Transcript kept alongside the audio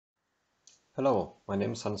Hello, my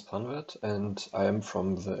name is Panwitt and I am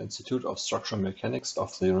from the Institute of Structural Mechanics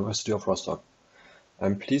of the University of Rostock.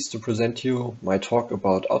 I'm pleased to present you my talk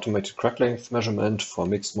about automated crack length measurement for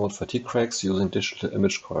mixed mode fatigue cracks using digital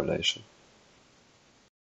image correlation.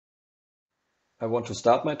 I want to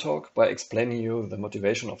start my talk by explaining you the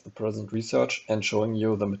motivation of the present research and showing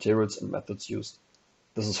you the materials and methods used.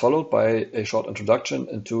 This is followed by a short introduction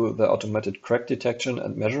into the automated crack detection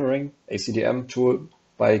and measuring ACDM tool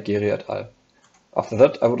by Geri et al. After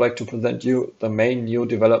that, I would like to present you the main new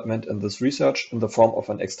development in this research in the form of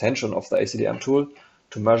an extension of the ACDM tool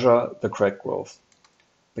to measure the crack growth.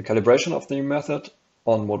 The calibration of the new method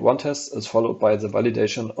on mode 1 tests is followed by the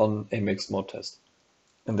validation on a mixed mode test.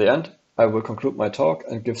 In the end, I will conclude my talk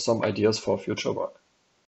and give some ideas for future work.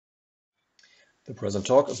 The present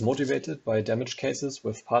talk is motivated by damage cases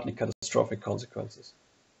with partly catastrophic consequences.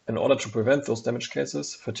 In order to prevent those damage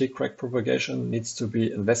cases, fatigue crack propagation needs to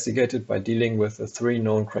be investigated by dealing with the 3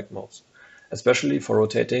 known crack modes. Especially for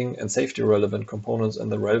rotating and safety-relevant components in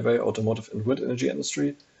the railway, automotive and wind energy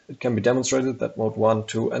industry, it can be demonstrated that mode 1,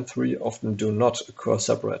 2 and 3 often do not occur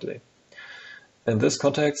separately. In this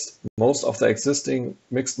context, most of the existing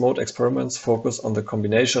mixed mode experiments focus on the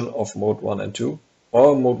combination of mode 1 and 2,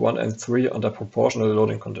 or mode 1 and 3 under proportional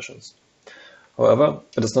loading conditions. However,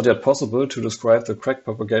 it is not yet possible to describe the crack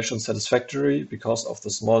propagation satisfactorily because of the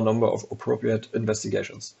small number of appropriate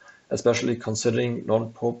investigations, especially considering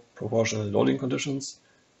non-proportional loading conditions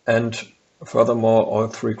and, furthermore, all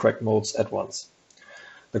 3 crack modes at once.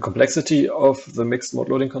 The complexity of the mixed mode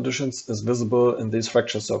loading conditions is visible in these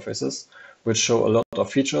fracture surfaces, which show a lot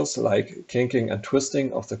of features like kinking and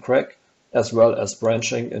twisting of the crack, as well as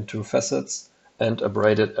branching into facets and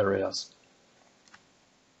abraded areas.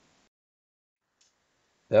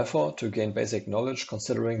 Therefore, to gain basic knowledge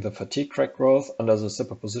considering the fatigue crack growth under the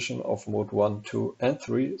superposition of mode 1, 2 and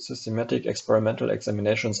 3, systematic experimental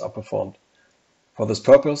examinations are performed. For this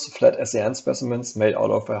purpose, flat SEN specimens made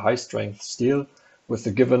out of a high-strength steel with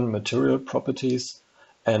the given material properties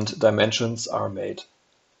and dimensions are made.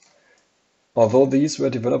 Although these were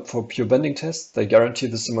developed for pure bending tests, they guarantee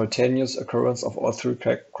the simultaneous occurrence of all 3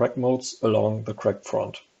 crack modes along the crack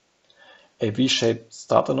front. A V-shaped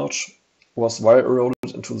starter notch was wire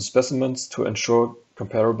eroded into the specimens to ensure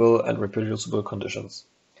comparable and reproducible conditions.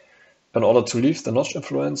 In order to leave the notch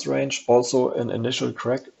influence range, also an initial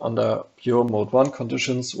crack under pure mode 1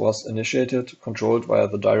 conditions was initiated, controlled via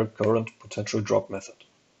the direct current potential drop method.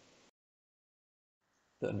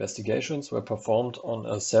 The investigations were performed on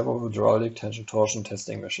a servo-hydraulic tension torsion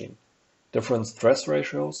testing machine. Different stress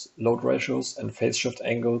ratios, load ratios, and phase shift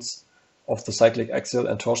angles of the cyclic axial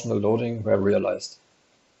and torsional loading were realized.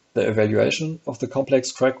 The evaluation of the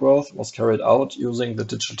complex crack growth was carried out using the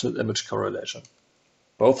digital image correlation.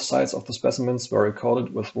 Both sides of the specimens were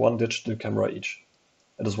recorded with 1 digital camera each.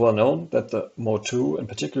 It is well known that the mode 2 in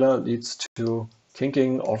particular leads to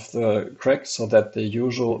kinking of the crack so that the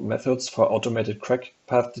usual methods for automated crack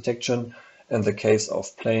path detection in the case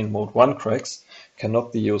of plain mode 1 cracks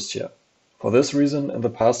cannot be used here. For this reason, in the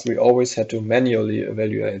past we always had to manually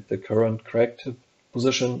evaluate the current crack tip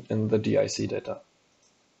position in the DIC data.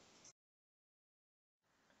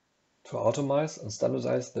 To automate and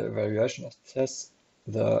standardize the evaluation of the tests,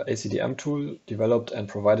 the ACDM tool, developed and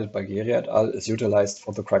provided by Geri et al., is utilized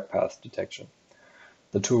for the crack path detection.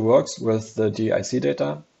 The tool works with the DIC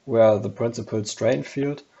data, where the principal strain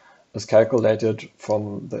field is calculated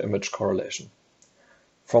from the image correlation.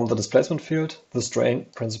 From the displacement field, the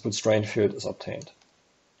principal strain field is obtained.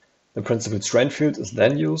 The principal strain field is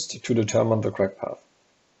then used to determine the crack path.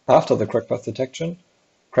 After the crack path detection,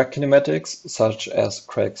 crack kinematics, such as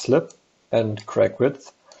crack slip and crack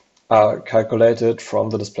width, are calculated from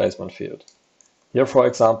the displacement field. Here, for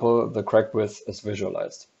example, the crack width is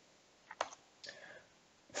visualized.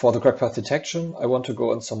 For the crack path detection, I want to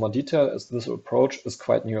go in some more detail as this approach is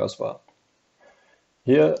quite new as well.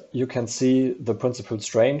 Here you can see the principal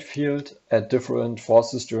strain field at different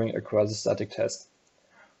forces during a quasi-static test.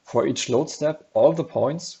 For each load step, all the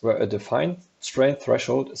points where a defined strain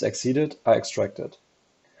threshold is exceeded are extracted.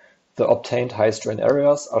 The obtained high strain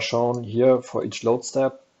areas are shown here for each load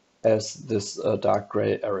step as this dark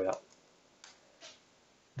gray area.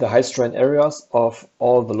 The high strain areas of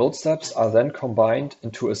all the load steps are then combined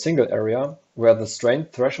into a single area where the strain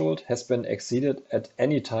threshold has been exceeded at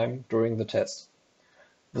any time during the test.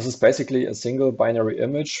 This is basically a single binary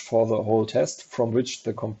image for the whole test from which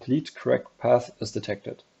the complete crack path is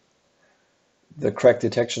detected. The crack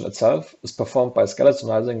detection itself is performed by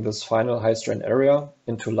skeletonizing this final high strain area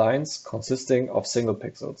into lines consisting of single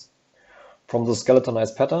pixels. From the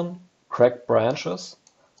skeletonized pattern, crack branches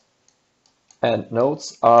and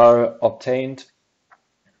nodes are obtained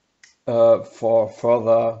for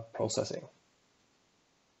further processing.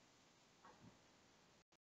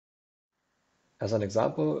 As an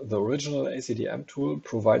example, the original ACDM tool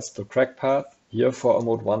provides the crack path here for a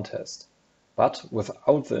mode 1 test, but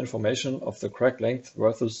without the information of the crack length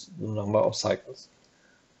versus the number of cycles.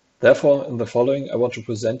 Therefore, in the following, I want to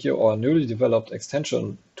present you our newly developed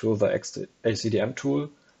extension to the ACDM tool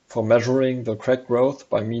for measuring the crack growth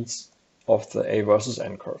by means of the A versus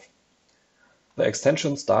N curve. The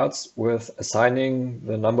extension starts with assigning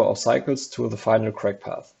the number of cycles to the final crack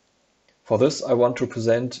path. For this, I want to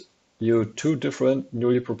present you two different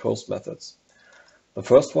newly proposed methods. The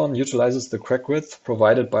first one utilizes the crack width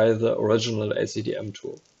provided by the original ACDM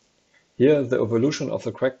tool. Here, the evolution of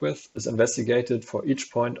the crack width is investigated for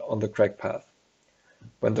each point on the crack path.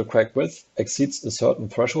 When the crack width exceeds a certain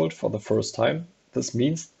threshold for the first time, this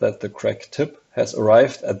means that the crack tip has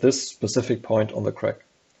arrived at this specific point on the crack.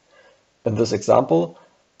 In this example,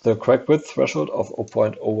 the crack width threshold of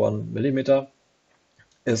 0.01 mm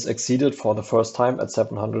is exceeded for the first time at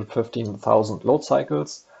 715,000 load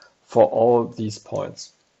cycles for all these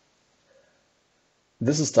points.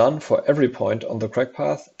 This is done for every point on the crack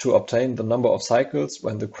path to obtain the number of cycles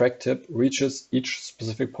when the crack tip reaches each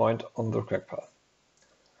specific point on the crack path.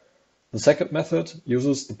 The second method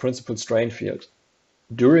uses the principal strain field.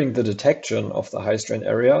 During the detection of the high strain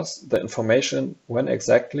areas, the information when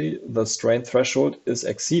exactly the strain threshold is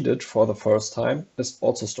exceeded for the first time is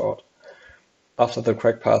also stored. After the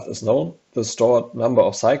crack path is known, the stored number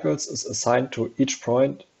of cycles is assigned to each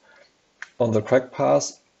point on the crack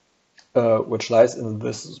path which lies in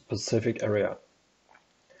this specific area.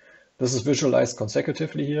 This is visualized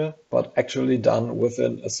consecutively here, but actually done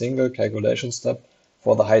within a single calculation step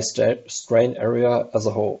for the high strain area as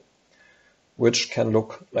a whole, which can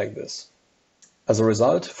look like this. As a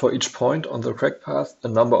result, for each point on the crack path, a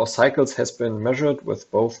number of cycles has been measured with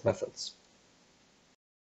both methods.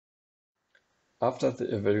 After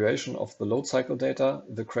the evaluation of the load cycle data,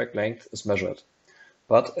 the crack length is measured.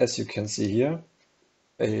 But as you can see here,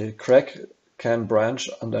 a crack can branch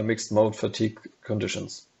under mixed mode fatigue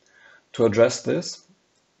conditions. To address this,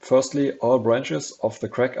 firstly, all branches of the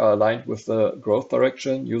crack are aligned with the growth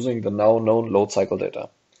direction using the now known load cycle data.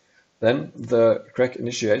 Then the crack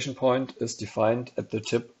initiation point is defined at the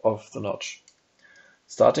tip of the notch.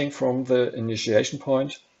 Starting from the initiation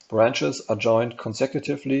point, branches are joined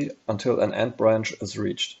consecutively until an end branch is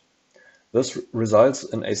reached. This results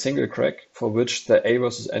in a single crack for which the A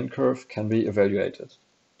versus N curve can be evaluated.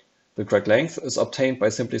 The crack length is obtained by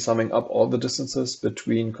simply summing up all the distances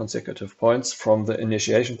between consecutive points from the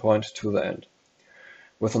initiation point to the end.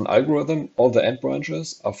 With an algorithm, all the end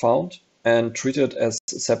branches are found and treated as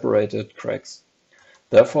separated cracks.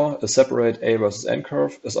 Therefore, a separate A versus N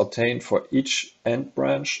curve is obtained for each end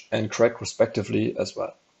branch and crack respectively as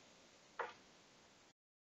well.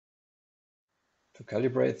 To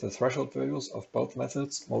calibrate the threshold values of both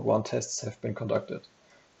methods, Mode 1 tests have been conducted.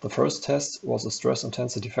 The first test was a stress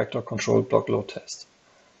intensity factor controlled block load test.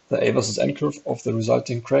 The A versus N curve of the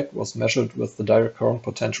resulting crack was measured with the direct current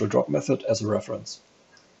potential drop method as a reference.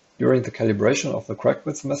 During the calibration of the crack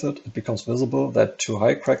width method, it becomes visible that too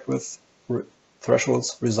high crack width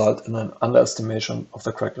thresholds result in an underestimation of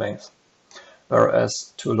the crack length,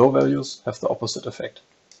 whereas too low values have the opposite effect.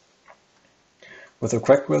 With a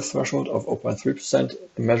crack width threshold of 0.3%,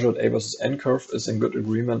 the measured A versus N curve is in good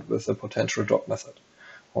agreement with the potential drop method.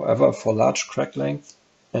 However, for large crack length,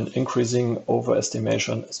 an increasing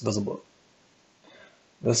overestimation is visible.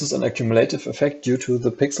 This is an accumulative effect due to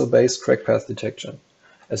the pixel-based crack path detection.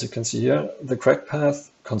 As you can see here, the crack path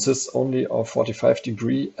consists only of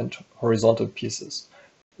 45-degree and horizontal pieces,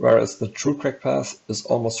 whereas the true crack path is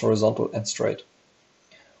almost horizontal and straight.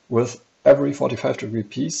 With every 45-degree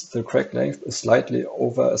piece, the crack length is slightly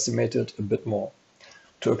overestimated a bit more.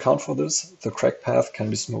 To account for this, the crack path can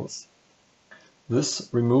be smooth. This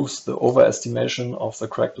removes the overestimation of the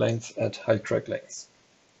crack length at high crack lengths.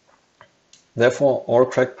 Therefore, all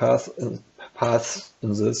crack paths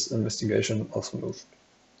in this investigation are smooth.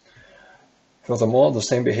 Furthermore, the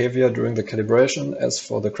same behavior during the calibration as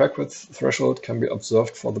for the crack width threshold can be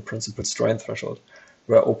observed for the principal strain threshold,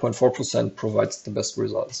 where 0.4% provides the best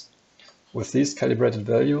results. With these calibrated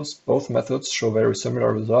values, both methods show very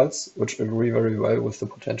similar results, which agree very well with the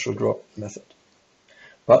potential drop method.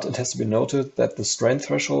 But it has to be noted that the strain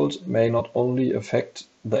threshold may not only affect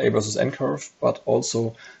the A versus N curve, but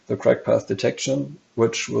also the crack path detection,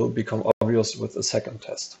 which will become obvious with the second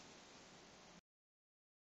test.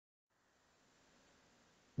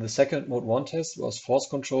 The second Mode 1 test was force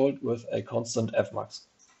controlled with a constant Fmax.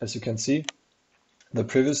 As you can see, The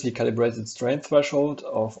previously calibrated strain threshold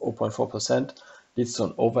of 0.4% leads to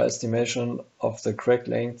an overestimation of the crack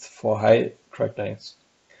length for high crack lengths.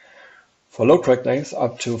 For low crack lengths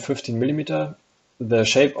up to 15 mm, the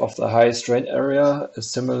shape of the high strain area is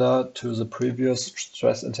similar to the previous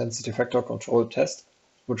stress intensity factor control test,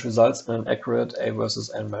 which results in an accurate A versus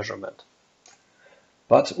N measurement.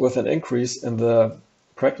 But with an increase in the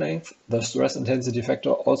crack length, the stress intensity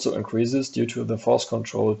factor also increases due to the force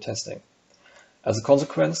control testing. As a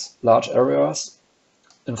consequence, large areas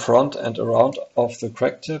in front and around of the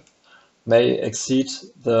crack tip may exceed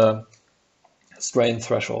the strain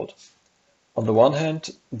threshold. On the one hand,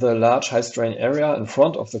 the large high strain area in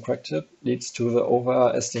front of the crack tip leads to the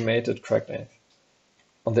overestimated crack length.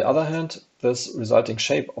 On the other hand, this resulting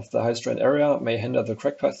shape of the high strain area may hinder the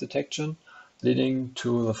crack path detection, leading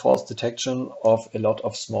to the false detection of a lot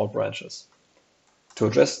of small branches. To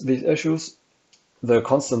address these issues, the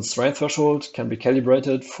constant strain threshold can be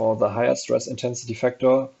calibrated for the higher stress intensity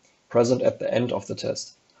factor present at the end of the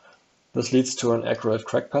test. This leads to an accurate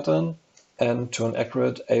crack pattern and to an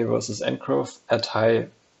accurate A versus N curve at high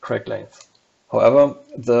crack length. However,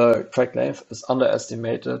 the crack length is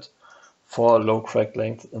underestimated for low crack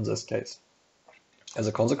length in this case. As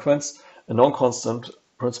a consequence, a non-constant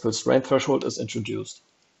principal strain threshold is introduced.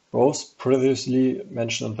 Both previously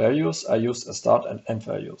mentioned values are used as start and end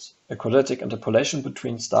values. A quadratic interpolation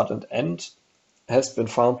between start and end has been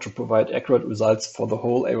found to provide accurate results for the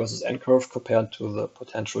whole A versus N curve compared to the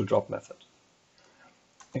potential drop method.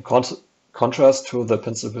 In contrast to the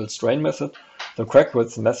principal strain method, the crack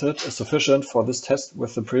width method is sufficient for this test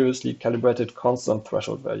with the previously calibrated constant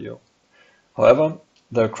threshold value. However,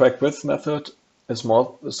 the crack width method is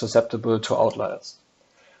more susceptible to outliers.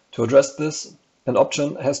 To address this, an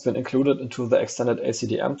option has been included into the extended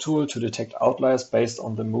ACDM tool to detect outliers based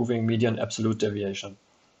on the moving median absolute deviation.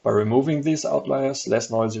 By removing these outliers, less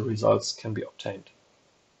noisy results can be obtained.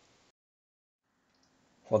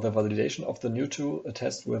 For the validation of the new tool, a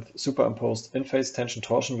test with superimposed in-phase tension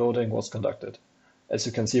torsion loading was conducted. As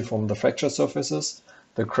you can see from the fracture surfaces,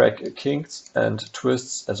 the crack kinked and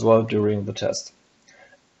twists as well during the test.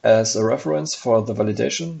 As a reference for the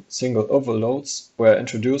validation, single overloads were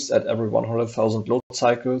introduced at every 100,000 load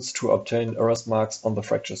cycles to obtain arrest marks on the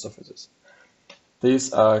fracture surfaces.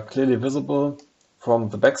 These are clearly visible from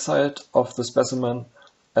the backside of the specimen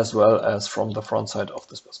as well as from the front side of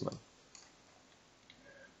the specimen.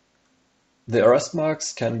 The arrest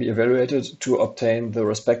marks can be evaluated to obtain the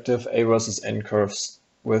respective A versus N curves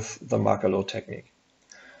with the marker load technique.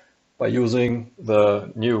 By using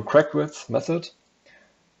the new crack width method,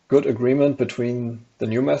 good agreement between the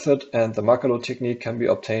new method and the marker load technique can be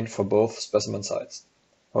obtained for both specimen sites.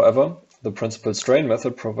 However, the principal strain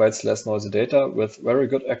method provides less noisy data with very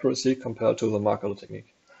good accuracy compared to the marker load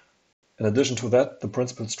technique. In addition to that, the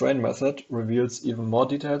principal strain method reveals even more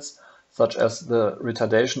details, such as the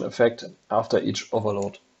retardation effect after each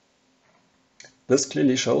overload. This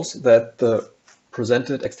clearly shows that the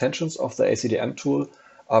presented extensions of the ACDM tool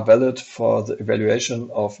are valid for the evaluation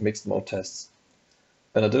of mixed mode tests.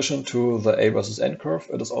 In addition to the A versus N curve,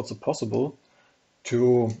 it is also possible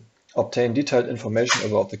to obtain detailed information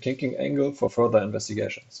about the kinking angle for further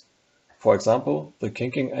investigations. For example, the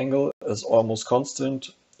kinking angle is almost constant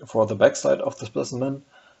for the backside of the specimen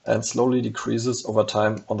and slowly decreases over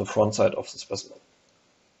time on the front side of the specimen.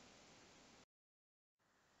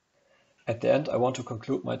 At the end, I want to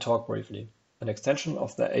conclude my talk briefly. An extension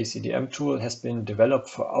of the ACDM tool has been developed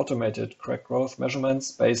for automated crack growth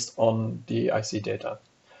measurements based on DIC data.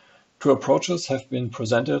 Two approaches have been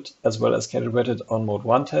presented as well as calibrated on mode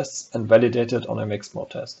 1 tests and validated on a mixed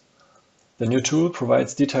mode test. The new tool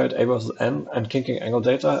provides detailed A versus N and kinking angle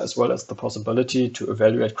data as well as the possibility to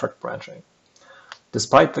evaluate crack branching.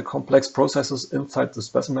 Despite the complex processes inside the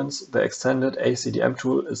specimens, the extended ACDM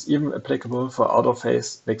tool is even applicable for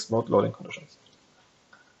out-of-phase mixed mode loading conditions.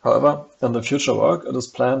 However, in the future work, it is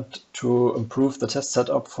planned to improve the test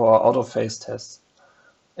setup for out-of-phase tests.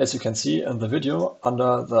 As you can see in the video,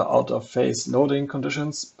 under the out-of-phase loading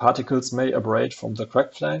conditions, particles may abrade from the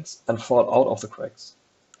crack flanks and fall out of the cracks.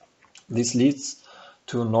 This leads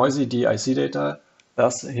to noisy DIC data,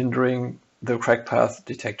 thus hindering the crack path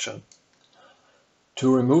detection.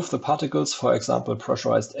 To remove the particles, for example,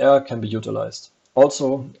 pressurized air can be utilized.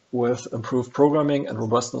 Also, with improved programming and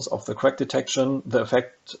robustness of the crack detection, the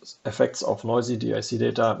effects of noisy DIC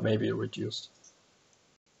data may be reduced.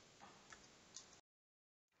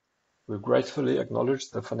 We gratefully acknowledge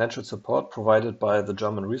the financial support provided by the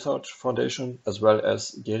German Research Foundation as well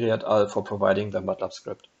as Geri et al. For providing the MATLAB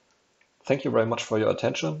script. Thank you very much for your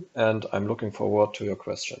attention, and I'm looking forward to your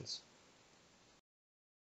questions.